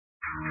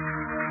And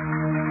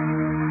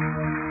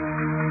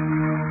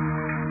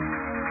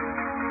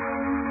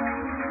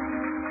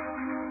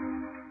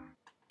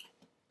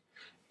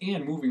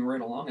moving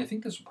right along, I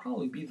think this will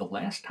probably be the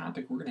last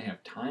topic we're going to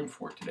have time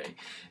for today,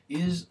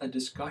 is a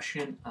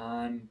discussion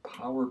on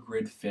power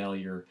grid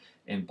failure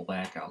and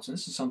blackouts. And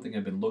this is something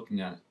I've been looking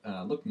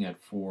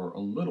at for a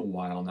little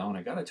while now. And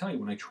I got to tell you,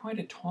 when I try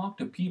to talk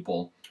to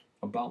people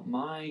about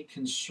my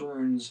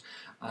concerns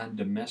on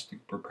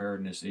domestic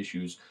preparedness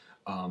issues,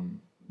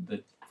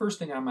 the first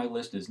thing on my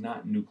list is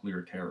not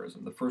nuclear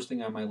terrorism. The first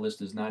thing on my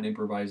list is not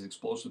improvised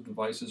explosive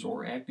devices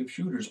or active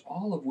shooters,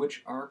 all of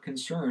which are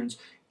concerns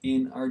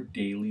in our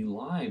daily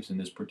lives in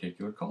this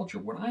particular culture.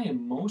 What I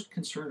am most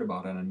concerned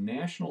about on a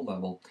national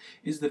level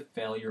is the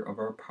failure of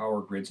our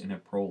power grids in a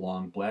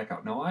prolonged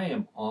blackout. Now, I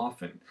am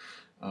often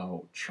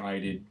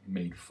chided,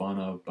 made fun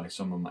of by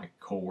some of my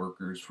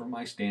coworkers for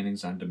my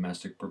standings on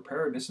domestic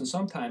preparedness, and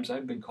sometimes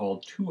I've been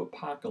called too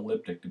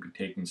apocalyptic to be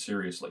taken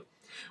seriously.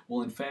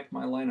 Well, in fact,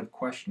 my line of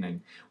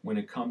questioning when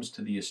it comes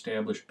to the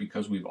established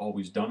because we've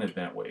always done it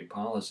that way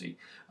policy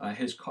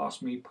has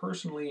cost me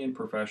personally and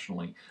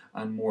professionally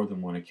on more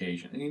than one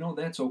occasion. And you know,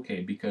 that's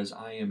okay because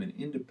I am an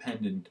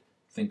independent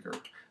thinker.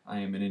 I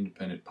am an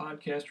independent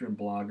podcaster and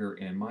blogger,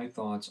 and my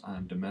thoughts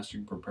on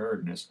domestic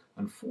preparedness,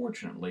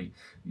 unfortunately,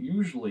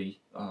 usually,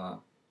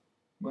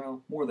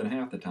 well, more than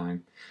half the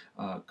time,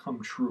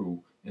 come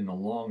true in the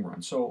long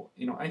run. So,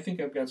 you know, I think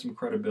I've got some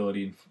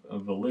credibility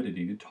and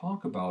validity to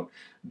talk about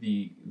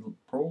the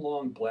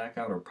prolonged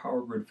blackout or power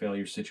grid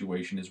failure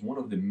situation is one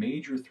of the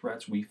major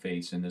threats we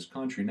face in this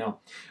country. Now,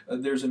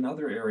 there's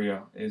another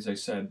area, as I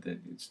said,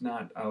 that it's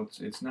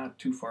not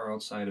too far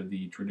outside of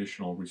the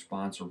traditional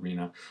response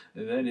arena.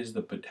 That is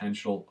the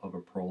potential of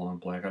a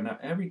prolonged blackout. Now,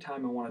 every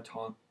time I want to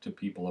talk to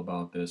people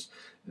about this,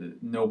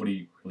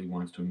 nobody really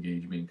wants to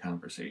engage me in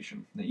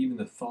conversation. Now, even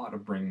the thought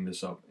of bringing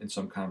this up in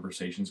some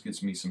conversations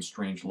gets me some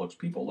strange looks.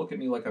 People look at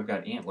me like I've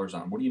got antlers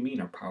on. What do you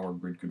mean our power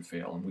grid could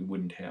fail and we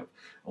wouldn't have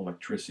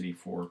electricity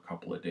for a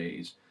couple of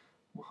days?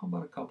 Well, how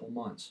about a couple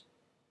months?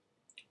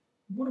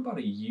 What about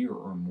a year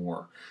or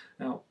more?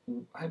 Now,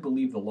 I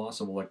believe the loss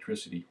of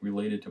electricity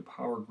related to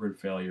power grid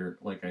failure,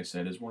 like I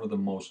said, is one of the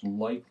most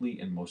likely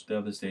and most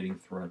devastating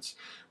threats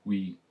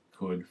we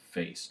could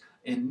face.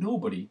 And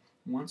nobody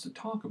wants to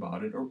talk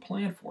about it or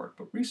plan for it.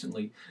 But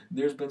recently,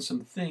 there's been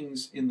some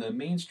things in the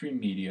mainstream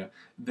media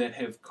that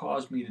have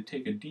caused me to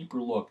take a deeper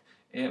look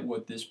at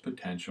what this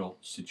potential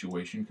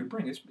situation could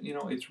bring.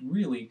 It's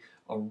really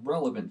a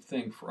relevant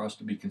thing for us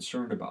to be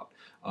concerned about.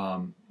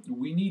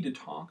 We need to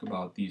talk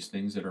about these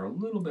things that are a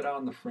little bit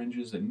on the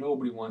fringes that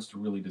nobody wants to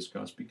really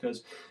discuss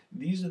because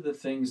these are the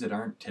things that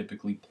aren't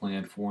typically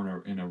planned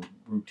for in a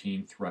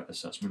routine threat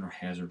assessment or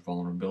hazard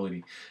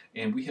vulnerability.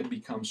 And we have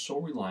become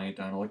so reliant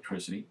on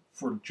electricity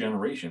for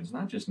generations,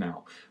 not just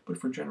now, but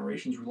for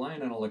generations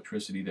reliant on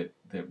electricity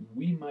that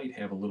we might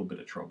have a little bit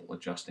of trouble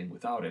adjusting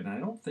without it. And I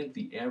don't think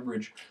the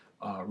average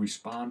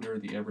responder,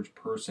 the average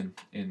person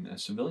in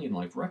civilian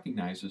life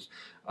recognizes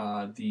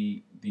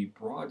the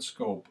broad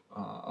scope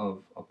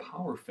of a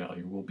power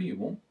failure will be. It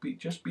won't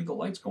just be the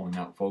lights going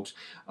out, folks.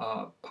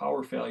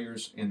 Power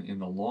failures in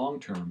the long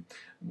term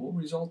will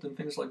result in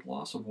things like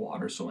loss of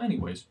water. So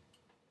anyways,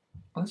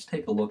 let's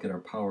take a look at our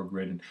power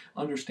grid and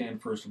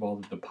understand, first of all,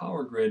 that the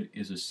power grid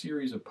is a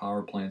series of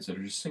power plants that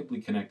are just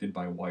simply connected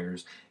by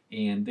wires,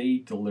 and they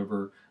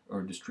deliver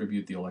or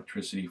distribute the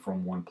electricity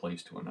from one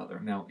place to another.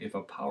 Now, if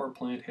a power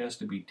plant has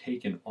to be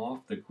taken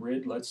off the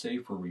grid, let's say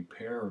for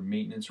repair or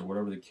maintenance or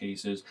whatever the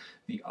case is,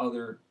 the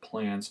other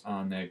plants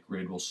on that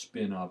grid will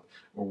spin up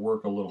or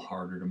work a little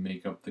harder to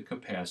make up the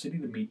capacity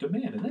to meet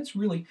demand. And that's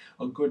really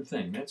a good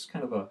thing. That's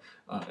kind of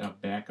a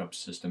backup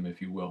system, if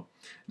you will.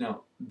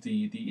 Now,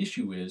 the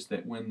issue is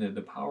that when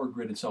the power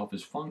grid itself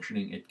is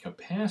functioning at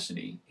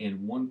capacity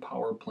and one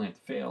power plant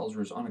fails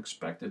or is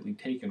unexpectedly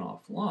taken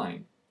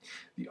offline,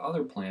 the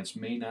other plants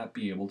may not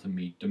be able to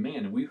meet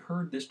demand. And we've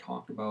heard this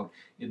talked about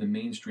in the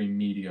mainstream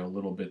media a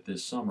little bit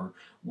this summer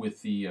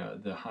with the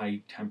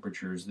high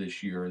temperatures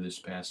this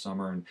past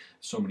summer, and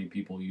so many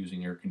people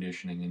using air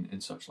conditioning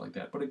and such like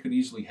that. But it could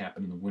easily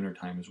happen in the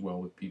wintertime as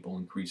well with people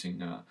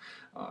increasing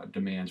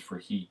demands for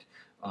heat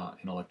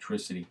and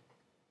electricity.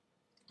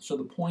 So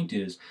the point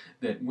is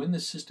that when the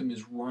system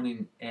is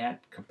running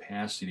at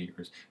capacity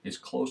or is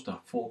close to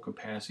full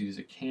capacity as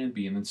it can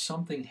be, and then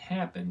something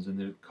happens and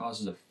it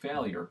causes a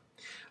failure,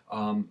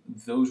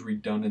 those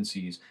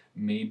redundancies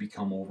may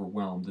become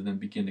overwhelmed and then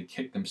begin to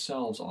kick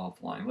themselves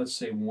offline. Let's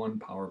say one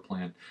power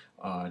plant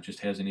just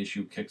has an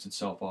issue, kicks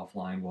itself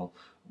offline while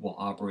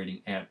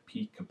operating at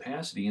peak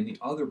capacity, and the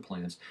other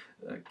plants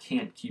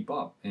can't keep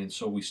up, and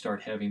so we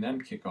start having them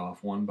kick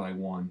off one by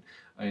one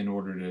in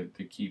order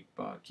to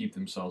keep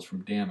themselves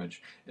from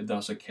damage. And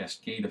thus, a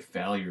cascade of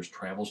failures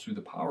travels through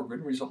the power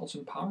grid and results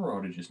in power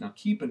outages. Now,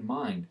 keep in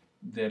mind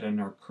that in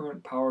our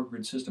current power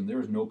grid system,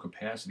 there is no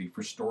capacity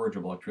for storage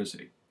of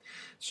electricity.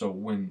 So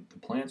when the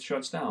plant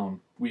shuts down,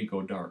 we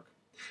go dark.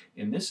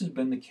 And this has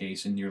been the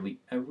case in nearly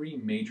every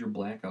major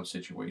blackout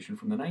situation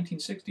from the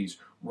 1960s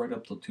right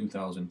up to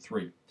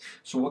 2003.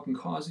 So what can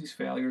cause these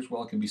failures?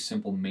 Well, it can be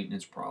simple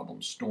maintenance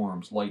problems,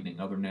 storms, lightning,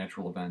 other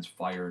natural events,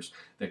 fires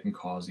that can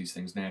cause these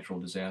things, natural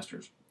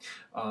disasters.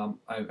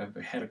 I've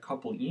had a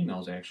couple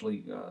emails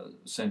actually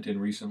sent in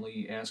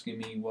recently asking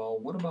me, well,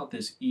 what about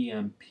this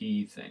EMP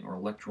thing, or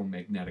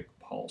electromagnetic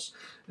pulse?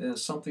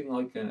 Something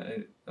like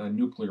a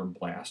nuclear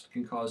blast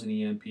can cause an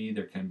EMP.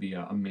 There can be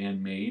a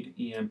man-made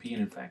EMP,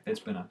 and in fact, that's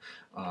been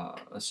a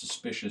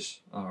suspicious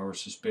or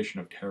suspicion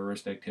of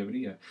terrorist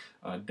activity,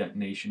 a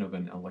detonation of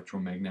an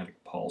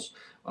electromagnetic pulse.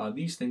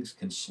 These things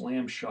can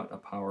slam shut a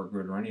power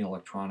grid or any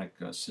electronic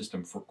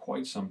system for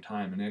quite some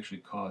time and actually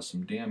cause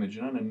some damage.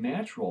 And on a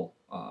natural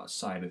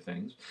side of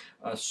things,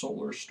 a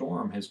solar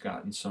storm has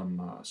gotten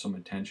some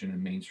attention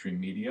in mainstream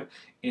media,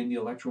 and the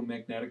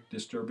electromagnetic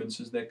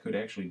disturbances that could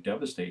actually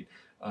devastate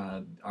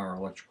our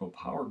electrical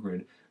power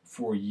grid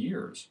for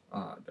years,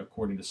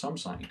 according to some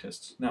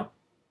scientists. Now,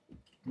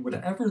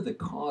 whatever the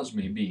cause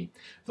may be,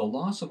 the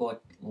loss of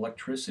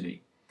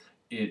electricity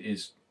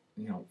is,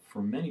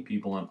 for many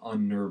people, an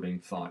unnerving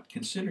thought.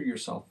 Consider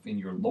yourself in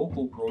your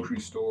local grocery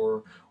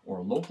store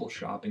or local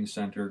shopping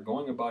center,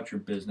 going about your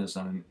business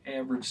on an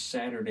average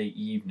Saturday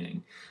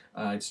evening.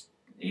 It's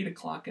 8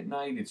 o'clock at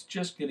night, it's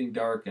just getting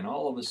dark, and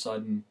all of a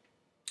sudden,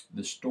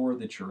 the store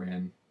that you're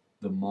in,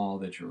 the mall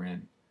that you're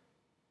in,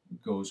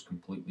 goes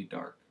completely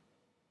dark.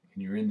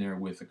 And you're in there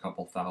with a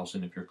couple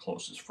thousand of your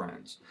closest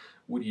friends.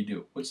 What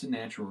do? What's the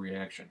natural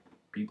reaction?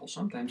 People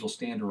sometimes will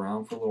stand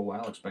around for a little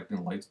while expecting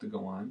the lights to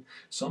go on.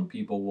 Some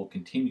people will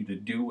continue to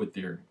do what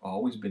they've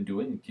always been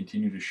doing and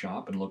continue to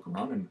shop and look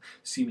around and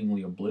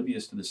seemingly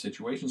oblivious to the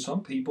situation.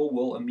 Some people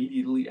will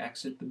immediately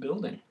exit the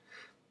building.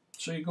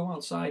 So you go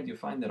outside, you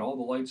find that all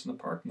the lights in the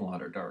parking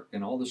lot are dark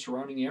and all the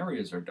surrounding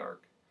areas are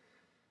dark.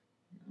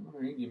 All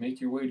right, you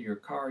make your way to your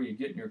car, you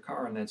get in your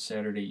car on that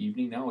Saturday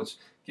evening. Now it's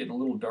getting a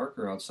little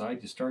darker outside.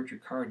 You start your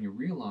car and you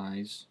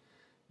realize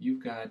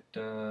you've got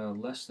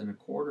less than a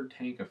quarter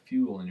tank of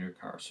fuel in your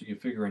car. So you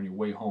figure on your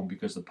way home,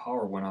 because the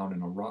power went out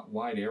in a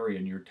wide area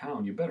in your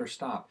town, you better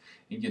stop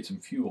and get some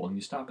fuel. And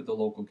you stop at the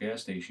local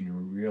gas station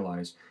and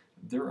realize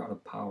they're out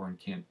of power and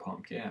can't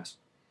pump gas.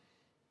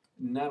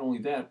 Not only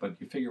that, but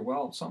you figure,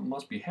 well, something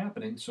must be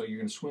happening, so you're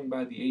going to swing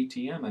by the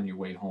ATM on your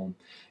way home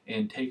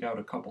and take out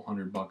a couple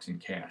 $100 in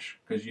cash,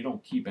 because you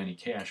don't keep any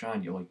cash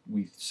on you like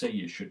we say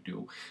you should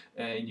do.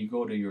 And you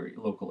go to your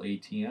local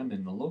ATM,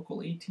 and the local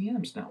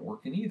ATM's not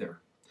working either.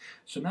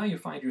 So now you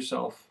find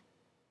yourself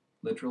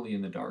literally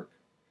in the dark,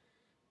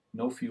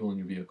 no fuel in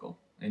your vehicle,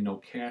 and no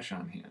cash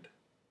on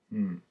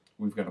hand.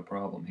 We've got a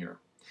problem here.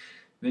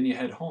 Then you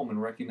head home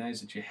and recognize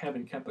that you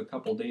haven't kept a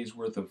couple days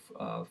worth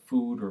of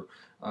food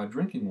or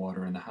drinking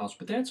water in the house.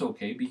 But that's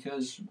okay,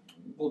 because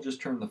we'll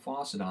just turn the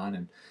faucet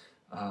on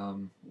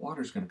and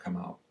water's going to come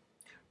out.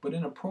 But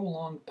in a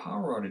prolonged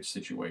power outage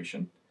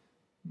situation,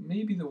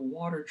 maybe the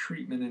water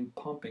treatment and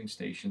pumping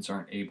stations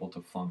aren't able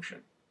to function.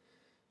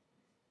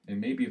 And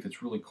maybe if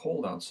it's really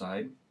cold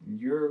outside,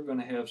 you're going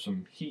to have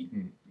some heat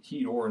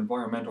or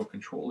environmental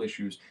control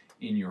issues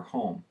in your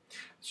home.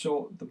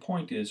 So the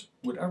point is,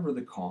 whatever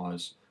the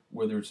cause,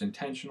 whether it's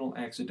intentional,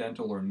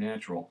 accidental, or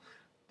natural,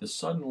 the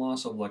sudden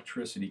loss of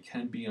electricity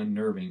can be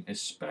unnerving,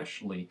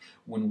 especially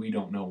when we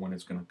don't know when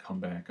it's going to come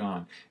back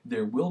on.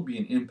 There will be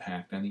an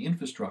impact on the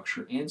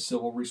infrastructure and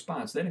civil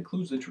response. That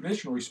includes the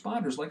traditional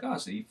responders like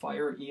us, the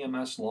fire,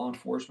 EMS, law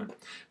enforcement.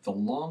 The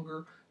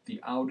longer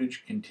the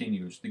outage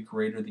continues, the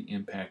greater the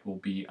impact will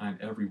be on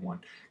everyone.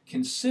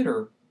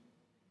 Consider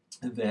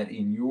that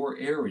in your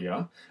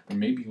area, or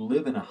maybe you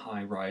live in a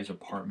high-rise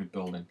apartment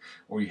building,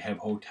 or you have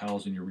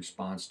hotels in your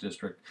response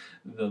district,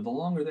 the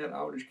longer that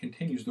outage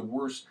continues, the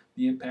worse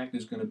the impact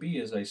is going to be,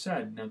 as I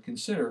said. Now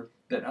consider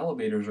that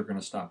elevators are going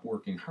to stop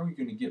working. How are you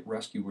going to get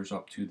rescuers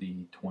up to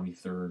the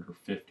 23rd or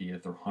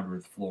 50th or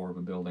 100th floor of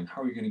a building?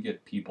 How are you going to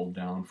get people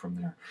down from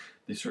there?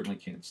 They certainly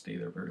can't stay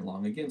there very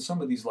long. Again,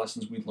 some of these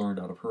lessons we learned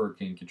out of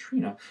Hurricane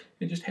Katrina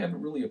and just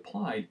haven't really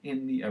applied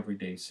in the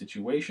everyday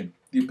situation.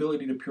 The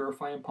ability to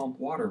purify and pump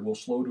water will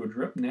slow to a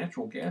drip.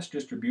 Natural gas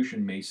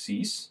distribution may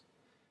cease.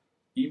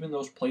 Even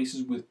those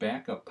places with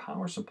backup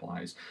power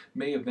supplies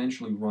may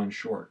eventually run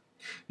short.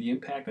 The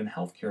impact on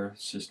healthcare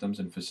systems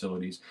and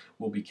facilities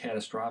will be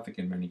catastrophic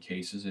in many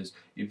cases, as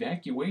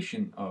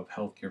evacuation of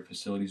healthcare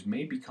facilities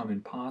may become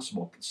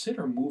impossible.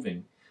 Consider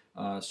moving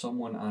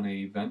someone on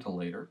a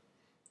ventilator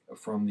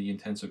from the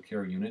intensive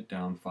care unit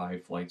down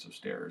 5 flights of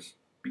stairs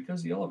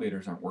because the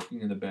elevators aren't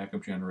working and the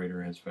backup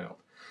generator has failed.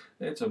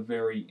 It's a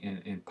very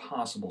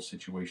impossible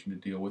situation to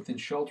deal with,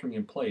 and sheltering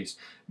in place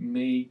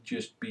may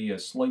just be a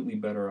slightly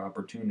better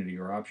opportunity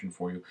or option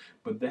for you,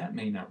 but that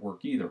may not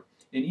work either.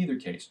 In either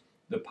case,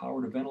 the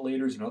power to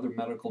ventilators and other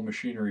medical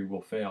machinery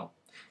will fail.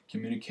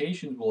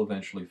 Communications will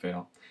eventually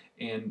fail,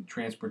 and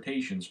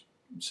transportation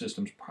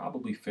systems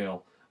probably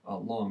fail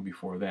long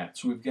before that.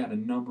 So we've got a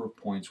number of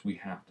points we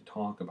have to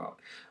talk about.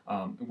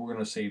 And we're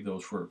going to save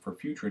those for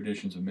future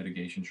editions of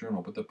Mitigation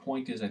Journal. But the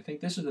point is, I think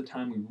this is the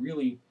time we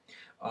really,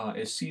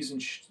 as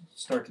seasons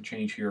start to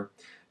change here,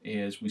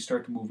 as we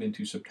start to move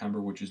into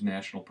September, which is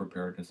National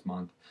Preparedness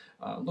Month.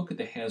 Look at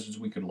the hazards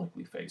we could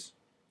likely face.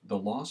 The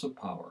loss of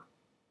power,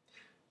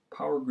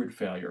 power grid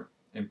failure,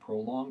 and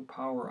prolonged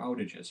power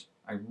outages,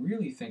 I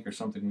really think are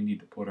something we need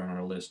to put on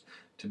our list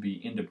to be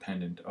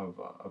independent of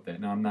that.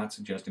 Now, I'm not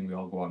suggesting we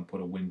all go out and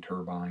put a wind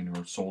turbine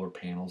or solar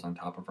panels on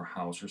top of our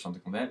house or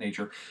something of that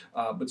nature,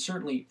 but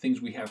certainly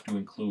things we have to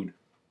include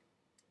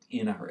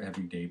in our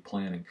everyday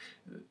planning.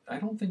 I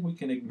don't think we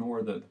can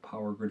ignore the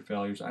power grid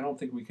failures. I don't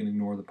think we can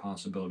ignore the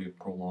possibility of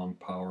prolonged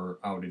power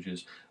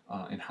outages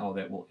and how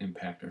that will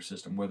impact our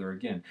system, whether,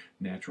 again,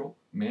 natural,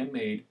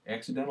 man-made,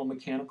 accidental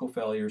mechanical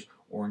failures,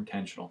 or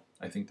intentional.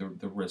 I think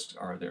the risks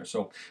are there.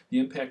 So the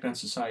impact on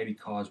society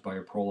caused by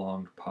a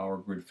prolonged power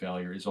grid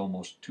failure is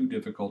almost too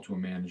difficult to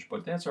manage,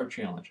 but that's our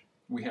challenge.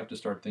 We have to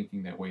start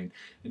thinking that way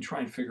and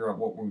try and figure out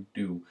what we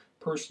do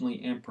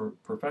personally and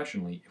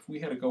professionally if we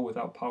had to go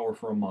without power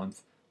for a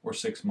month or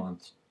 6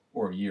 months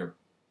or a year.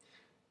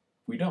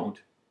 If we don't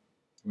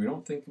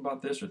think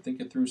about this or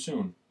think it through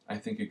soon, I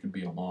think it could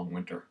be a long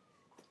winter.